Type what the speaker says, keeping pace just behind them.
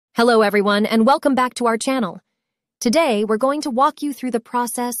Hello everyone, and welcome back to our channel. Today, we're going to walk you through the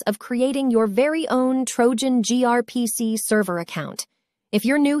process of creating your very own Trojan GRPC server account. If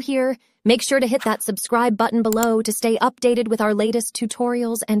you're new here, make sure to hit that subscribe button below to stay updated with our latest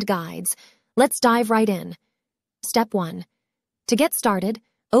tutorials and guides. Let's dive right in. Step 1. To get started,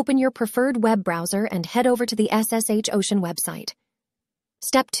 open your preferred web browser and head over to the SSH Ocean website.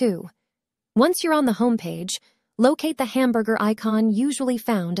 Step 2. Once you're on the home page, locate the hamburger icon usually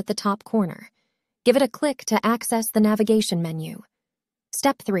found at the top corner. Give it a click to access the navigation menu.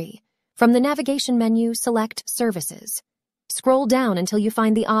 Step 3. From the navigation menu, select Services. Scroll down until you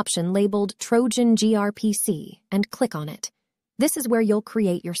find the option labeled Trojan GRPC and click on it. This is where you'll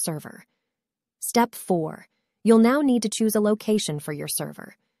create your server. Step 4. You'll now need to choose a location for your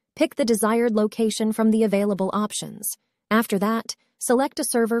server. Pick the desired location from the available options. After that, select a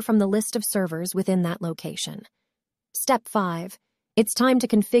server from the list of servers within that location. Step 5. It's time to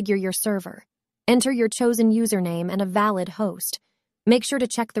configure your server. Enter your chosen username and a valid host. Make sure to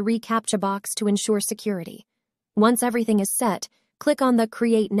check the reCAPTCHA box to ensure security. Once everything is set, click on the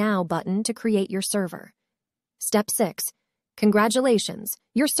Create Now button to create your server. Step 6. Congratulations,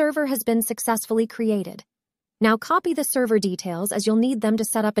 your server has been successfully created. Now copy the server details as you'll need them to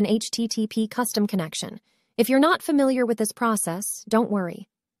set up an HTTP custom connection. If you're not familiar with this process, don't worry.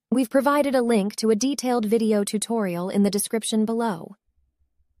 We've provided a link to a detailed video tutorial in the description below.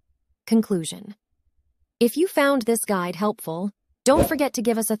 Conclusion. If you found this guide helpful, don't forget to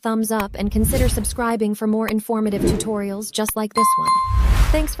give us a thumbs up and consider subscribing for more informative tutorials just like this one.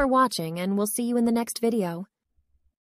 Thanks for watching, and we'll see you in the next video.